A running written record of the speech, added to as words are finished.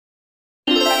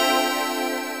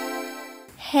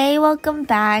Hey, welcome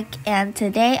back, and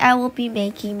today I will be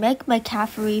making Meg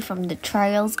McCaffrey from the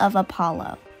Trials of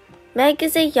Apollo. Meg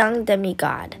is a young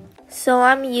demigod, so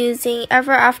I'm using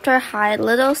Ever After High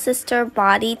Little Sister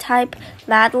body type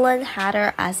Madeline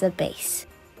Hatter as a base.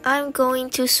 I'm going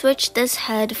to switch this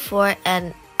head for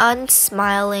an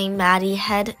unsmiling Maddie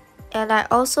head, and I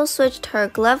also switched her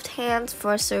gloved hands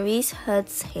for Cerise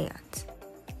Hood's hands.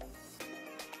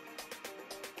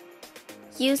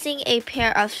 Using a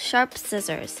pair of sharp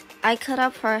scissors, I cut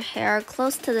up her hair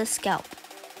close to the scalp.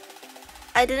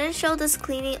 I didn't show this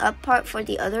cleaning up part for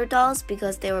the other dolls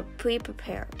because they were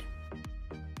pre-prepared.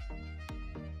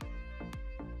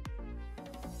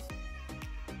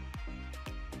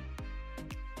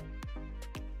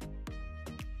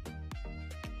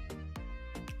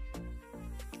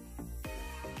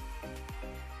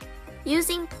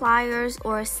 Using pliers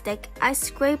or a stick, I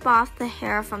scrape off the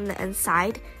hair from the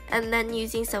inside, and then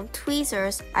using some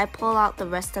tweezers, I pull out the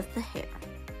rest of the hair.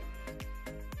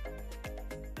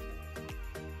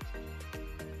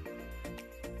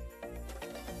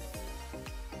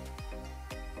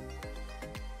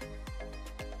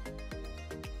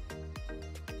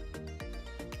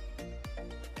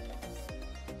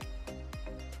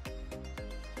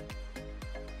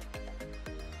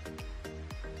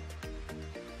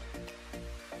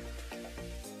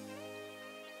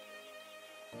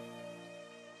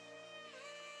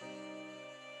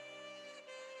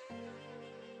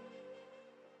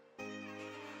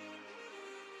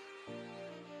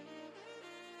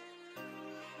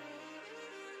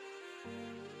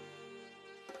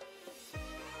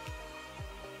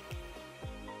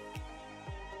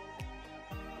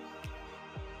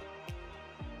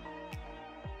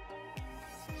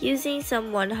 Using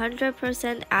some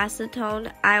 100%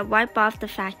 acetone, I wipe off the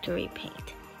factory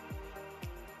paint.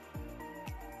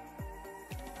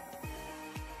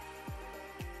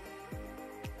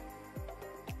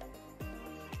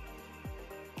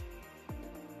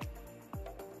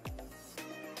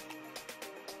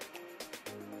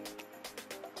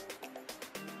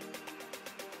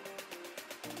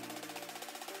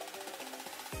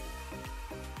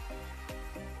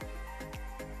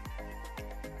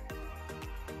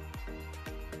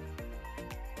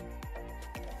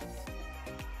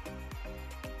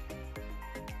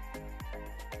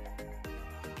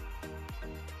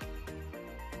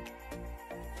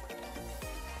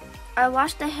 I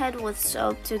wash the head with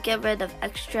soap to get rid of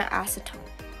extra acetone.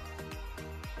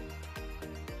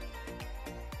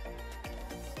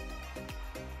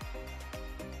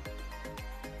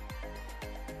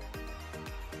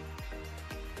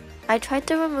 I tried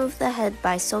to remove the head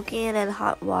by soaking it in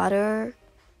hot water.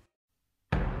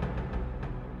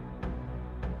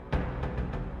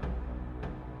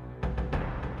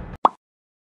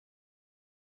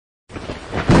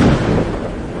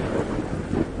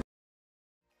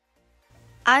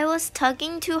 I was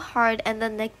tugging too hard and the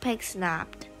neck peg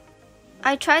snapped.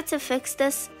 I tried to fix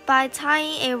this by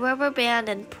tying a rubber band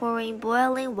and pouring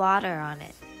boiling water on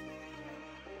it.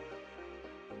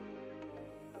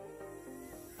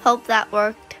 Hope that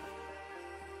worked.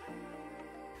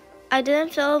 I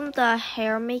didn't film the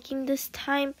hair making this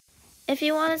time. If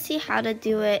you want to see how to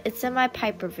do it, it's in my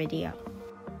Piper video.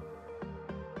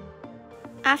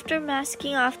 After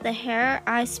masking off the hair,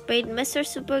 I sprayed Mr.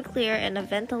 Super Clear in a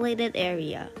ventilated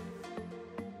area.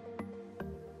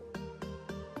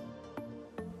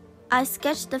 I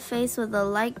sketched the face with a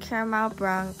light caramel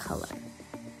brown color.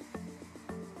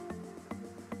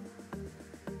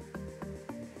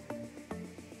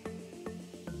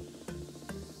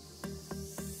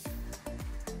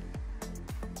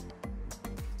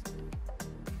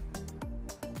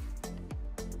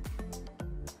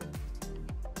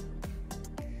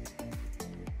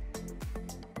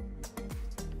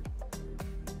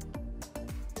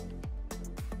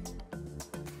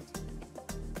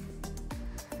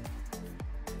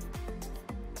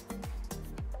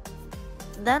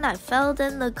 Then I filled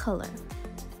in the color.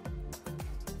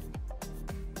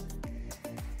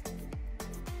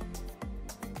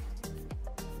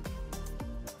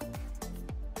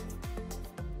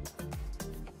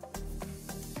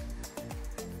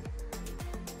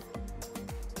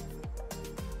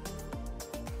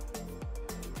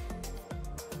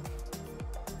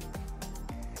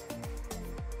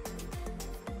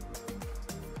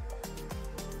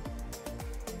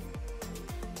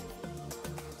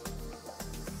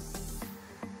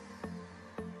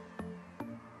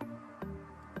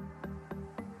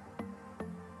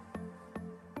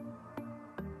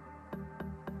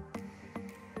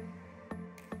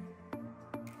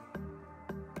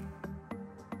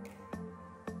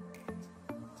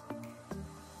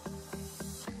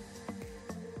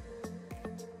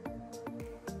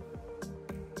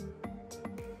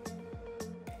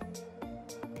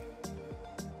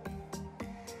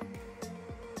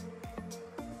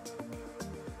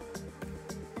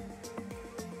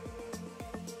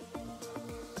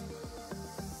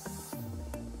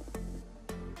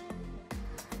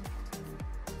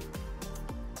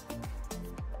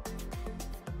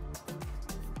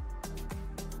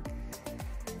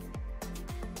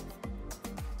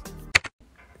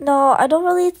 No, I don't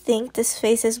really think this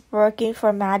face is working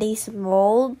for Maddie's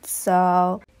mold,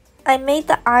 so I made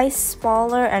the eyes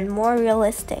smaller and more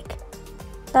realistic.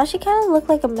 Now she kind of looked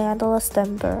like Amanda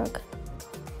Stenberg.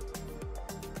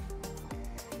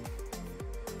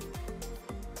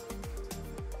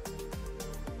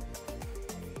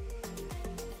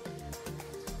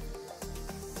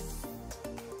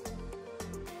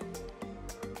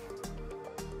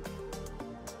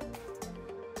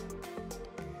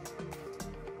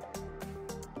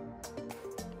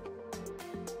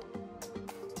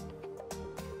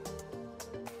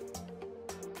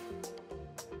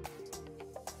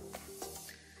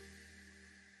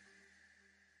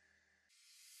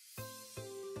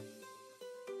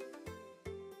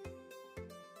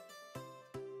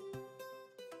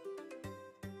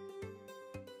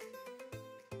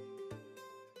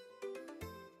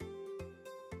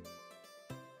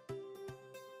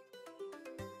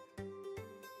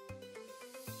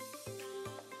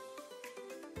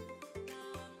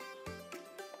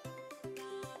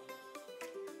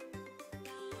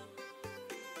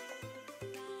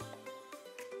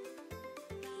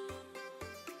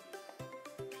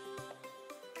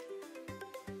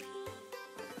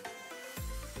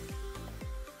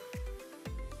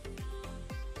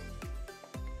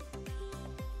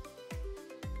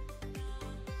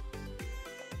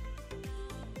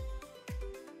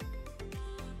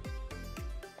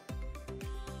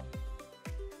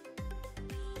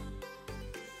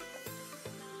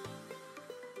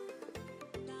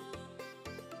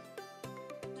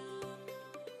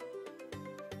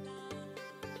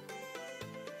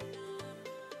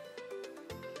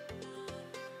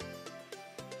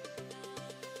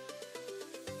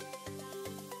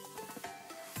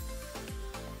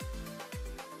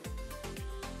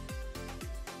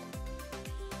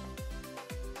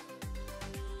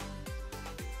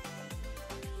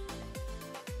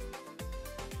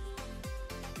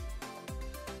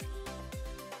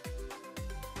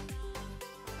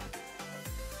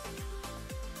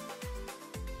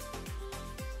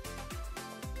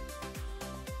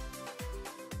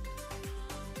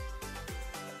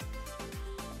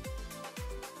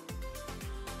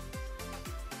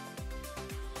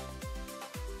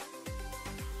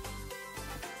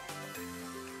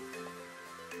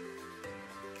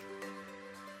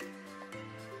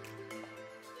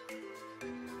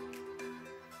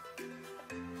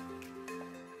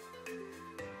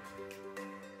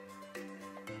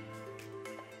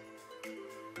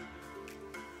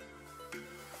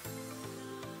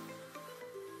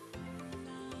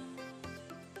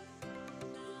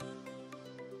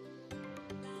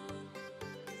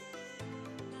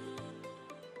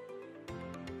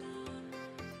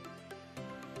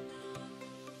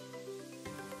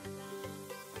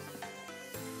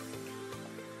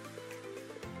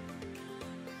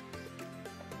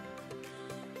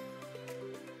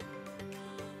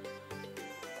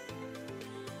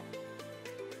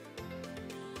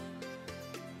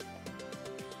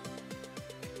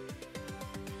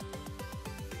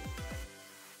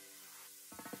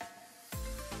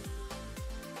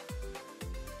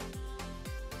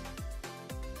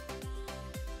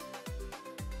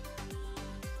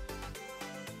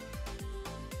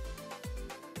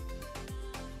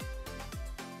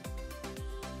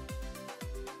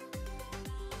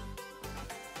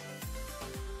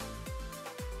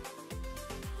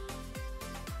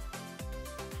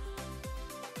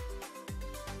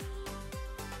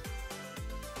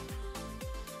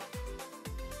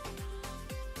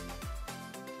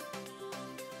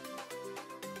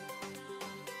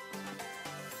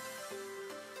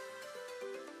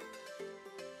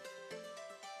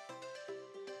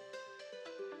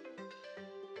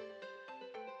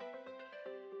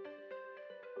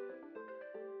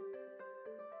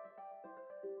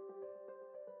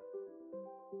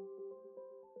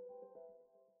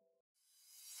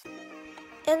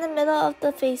 In the middle of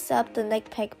the face-up, the neck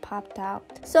peg popped out.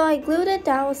 So I glued it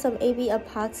down with some AB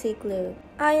epoxy glue.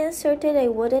 I inserted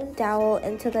a wooden dowel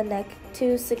into the neck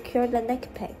to secure the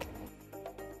neck peg.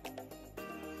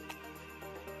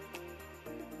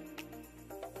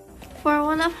 For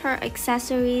one of her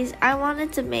accessories, I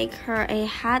wanted to make her a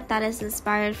hat that is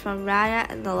inspired from Raya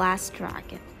and the Last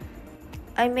Dragon.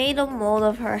 I made a mold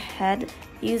of her head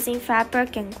using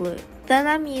fabric and glue. Then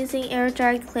I'm using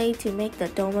air-dried clay to make the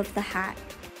dome of the hat.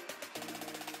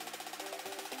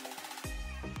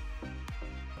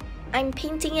 I'm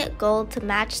painting it gold to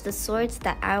match the swords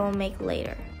that I will make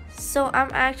later. So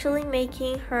I'm actually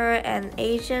making her an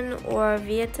Asian or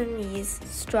Vietnamese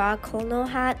straw kono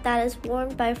hat that is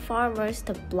worn by farmers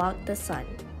to block the sun.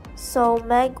 so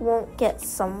Meg won't get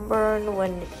sunburned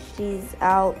when she's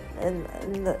out in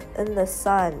the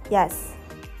sun. Yes.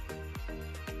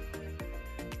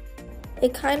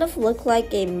 It kind of looked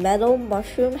like a metal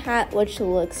mushroom hat, which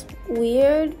looks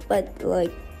weird, but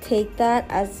like take that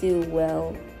as you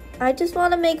will. I just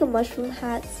want to make a mushroom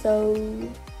hat, so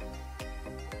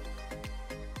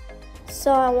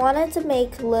I wanted to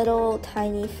make little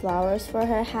tiny flowers for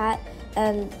her hat,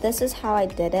 and this is how I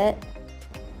did it.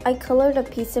 I colored a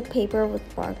piece of paper with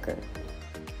marker.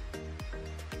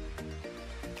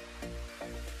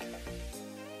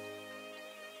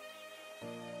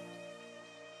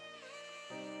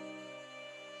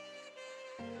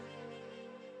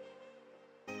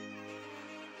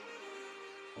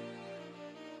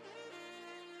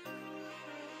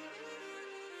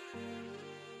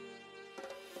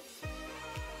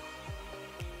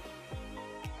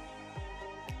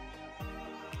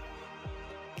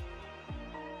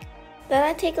 Then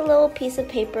I take a little piece of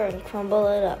paper and crumble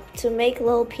it up to make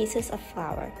little pieces of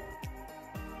flower.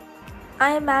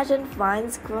 I imagined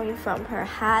vines growing from her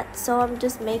hat, so I'm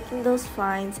just making those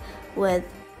vines with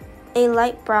a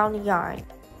light brown yarn.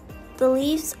 The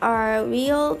leaves are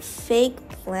real fake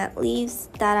plant leaves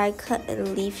that I cut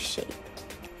in leaf shape.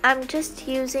 I'm just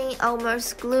using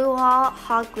Elmer's glue wall,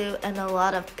 hot glue, and a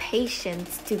lot of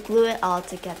patience to glue it all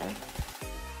together.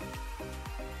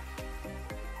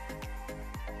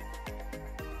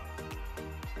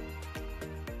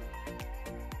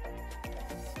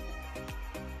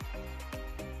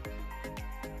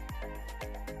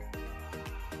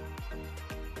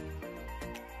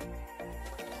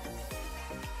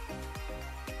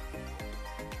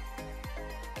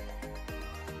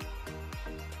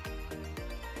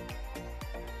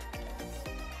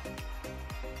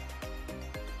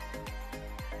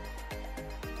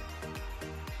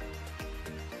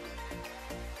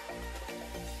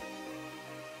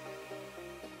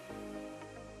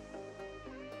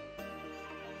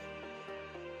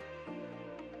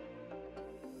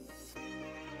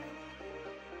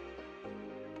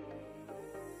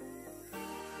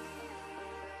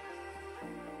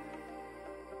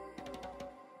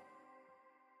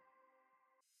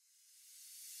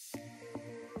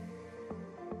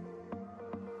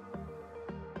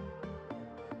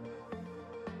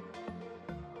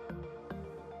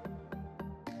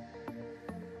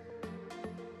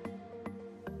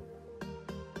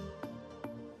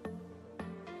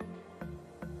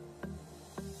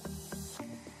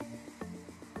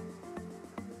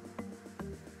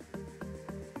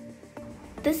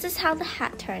 This is how the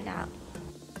hat turned out.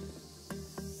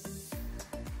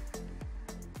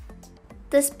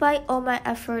 Despite all my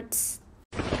efforts,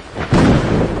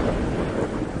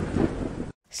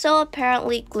 so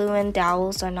apparently glue and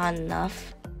dowels are not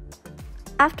enough.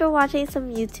 After watching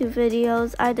some YouTube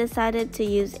videos, I decided to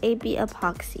use AB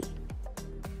epoxy.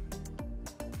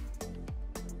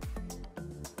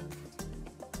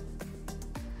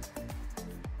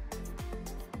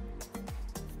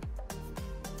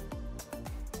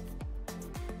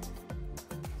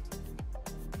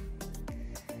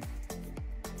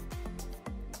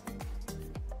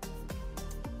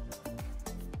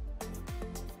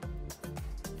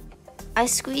 I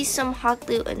squeezed some hot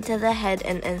glue into the head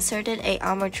and inserted an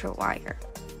armature wire.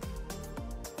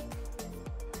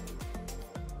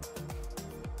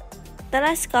 Then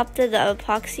I sculpted the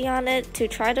epoxy on it to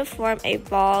try to form a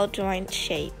ball joint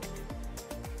shape.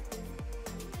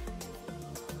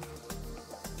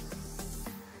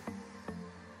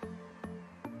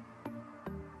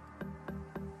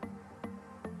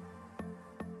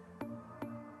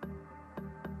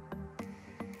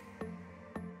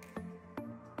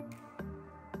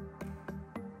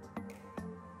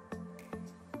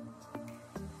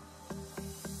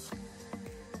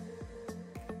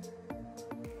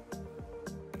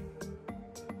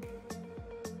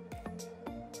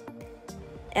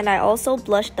 And I also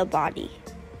blushed the body.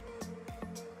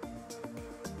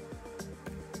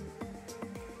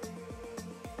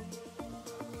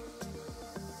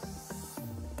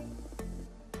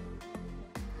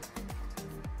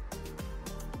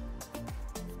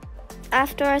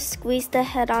 After I squeezed the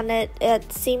head on it,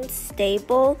 it seemed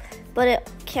stable, but it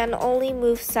can only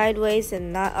move sideways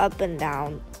and not up and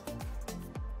down.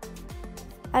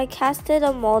 I casted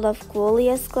a mold of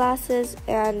Goliath glasses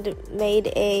and made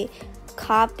a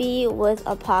copy with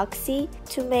epoxy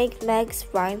to make Meg's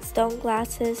rhinestone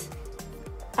glasses.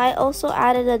 I also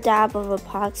added a dab of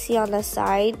epoxy on the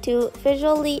side to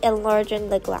visually enlarge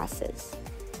the glasses.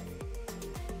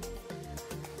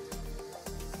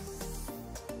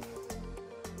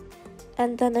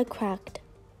 And then it cracked.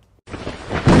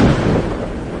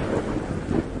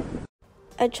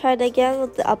 I tried again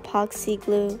with the epoxy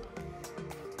glue.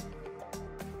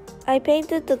 I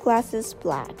painted the glasses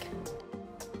black.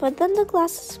 But then the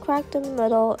glasses cracked in the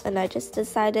middle and I just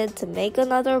decided to make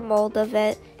another mold of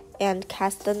it and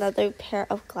cast another pair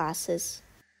of glasses.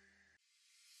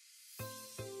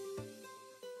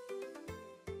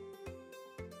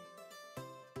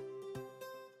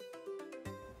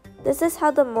 This is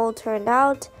how the mold turned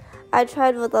out. I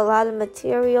tried with a lot of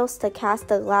materials to cast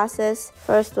the glasses,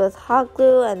 first with hot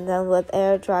glue and then with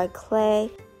air dry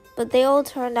clay, but they all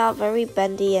turned out very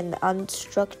bendy and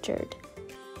unstructured.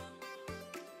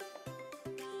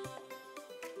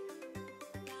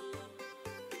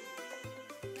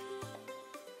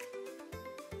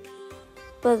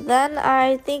 But then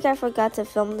I think I forgot to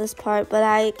film this part, but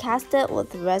I cast it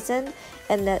with resin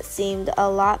and it seemed a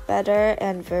lot better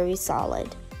and very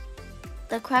solid.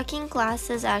 The cracking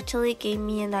glasses actually gave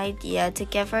me an idea to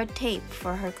give her tape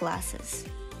for her glasses.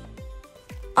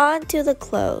 On to the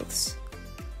clothes.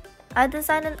 I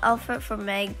designed an outfit for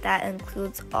Meg that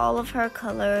includes all of her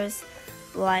colors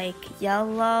like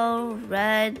yellow,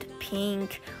 red,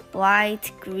 pink, white,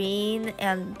 green,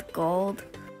 and gold.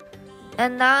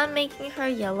 And now I'm making her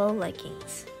yellow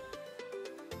leggings.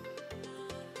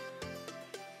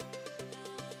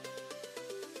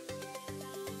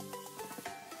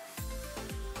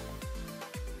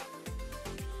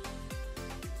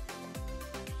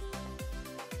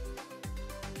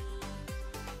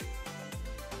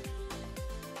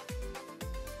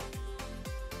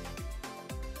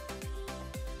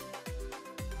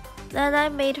 Then I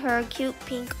made her cute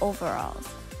pink overalls.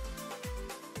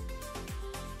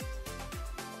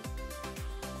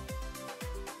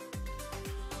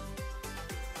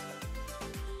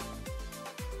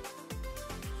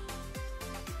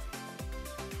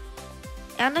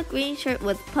 And a green shirt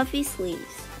with puffy sleeves.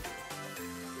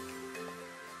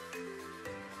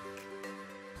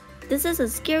 This is a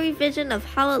scary vision of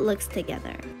how it looks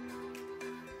together.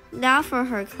 Now for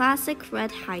her classic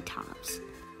red high tops.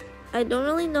 I don't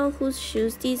really know whose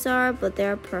shoes these are, but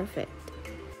they're perfect.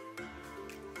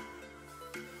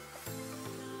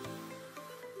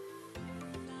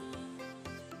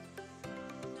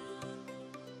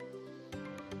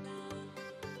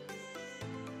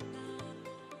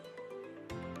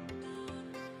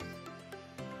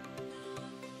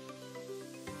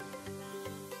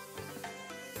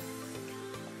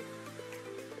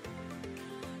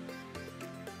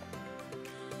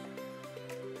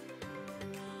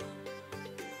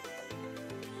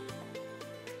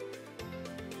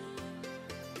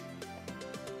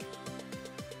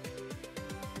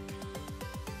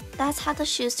 That's how the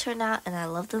shoes turn out and I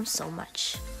love them so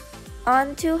much.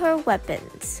 On to her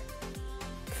weapons.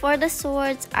 For the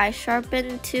swords, I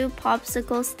sharpened 2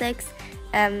 popsicle sticks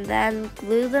and then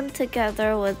glue them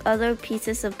together with other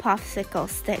pieces of popsicle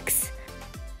sticks.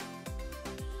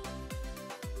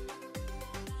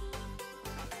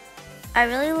 I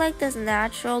really like this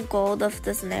natural gold of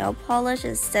this nail polish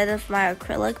instead of my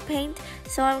acrylic paint,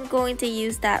 so I'm going to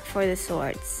use that for the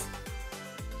swords.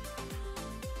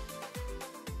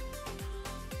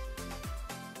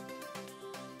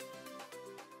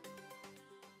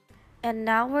 And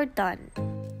now we're done.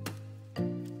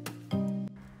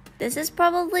 This is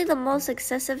probably the most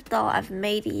excessive doll I've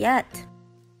made yet.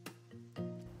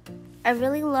 I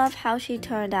really love how she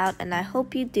turned out and I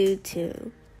hope you do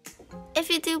too. If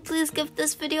you do, please give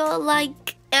this video a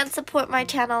like and support my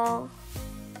channel.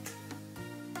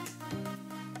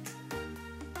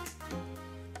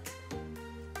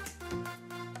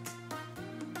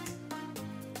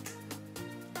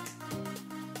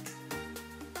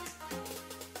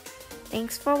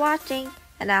 Thanks for watching,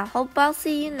 and I hope I'll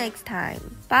see you next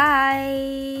time.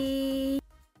 Bye!